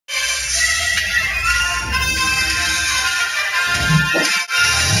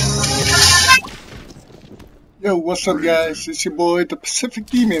Yo, what's up guys? It's your boy, the Pacific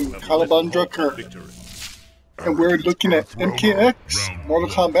Demon, Caliban Drucker. And we're looking at MKX, Mortal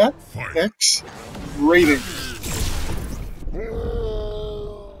Kombat X Raiden.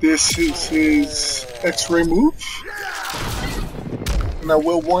 This is his X-ray move. And I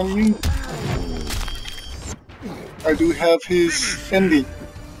will warn you, I do have his ending.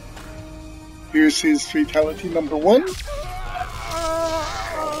 Here's his fatality number 1.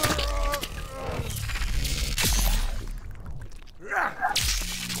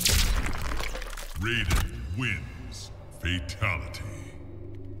 Raiden wins. Fatality.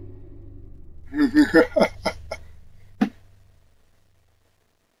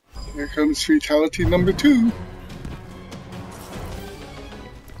 Here comes fatality number 2.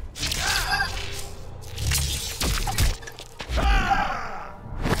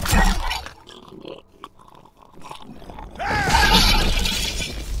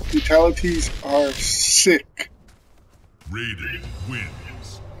 Fatalities are sick. Raiden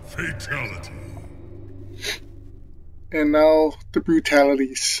wins. Fatality. And now the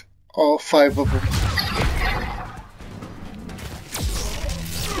brutalities. All 5 of them.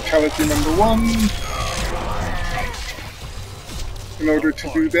 Fatality number 1. In order to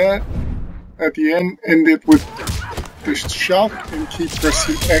do that, at the end it with the shock and keep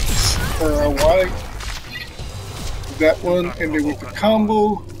pressing X or Y. That one ended with the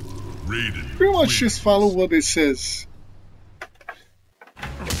combo. Pretty much just follow what it says.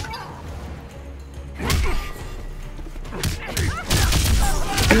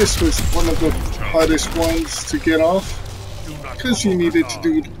 This was one of the hardest ones to get off because you needed to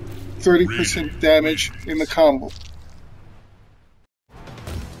do 30% damage in the combo.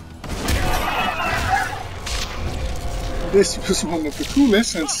 This was one of the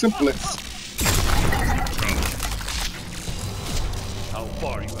coolest and simplest. How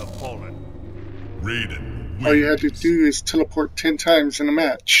far you have fallen. Raiden wins. All you had to do is teleport 10 times in a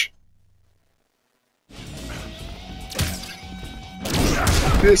match.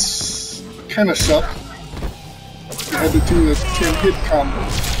 This kinda sucked. You had to do a 10-hit combo.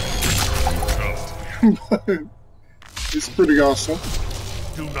 But it's pretty awesome.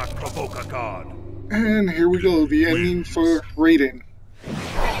 Do not provoke a god. And here we go, the ending for Raiden.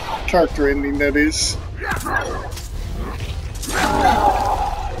 Character ending, that is.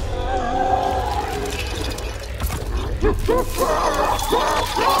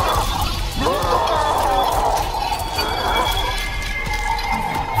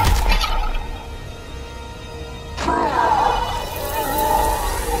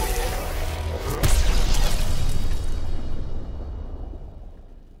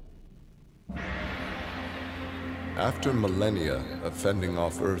 After millennia of fending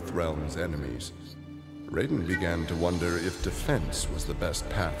off Earthrealm's enemies, Raiden began to wonder if defense was the best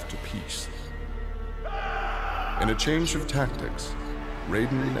path to peace. In a change of tactics,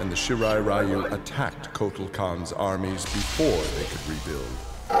 Raiden and the Shirai Ryu attacked Kotal Khan's armies before they could rebuild.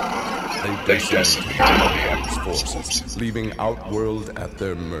 They decimated Khan's forces, leaving Outworld at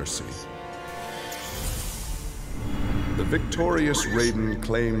their mercy. The victorious Raiden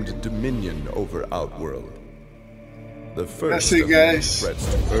claimed dominion over Outworld. The first That's it, of guys. threats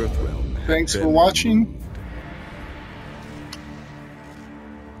to Earthrealm. Thanks for watching.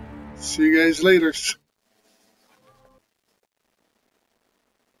 See you guys later.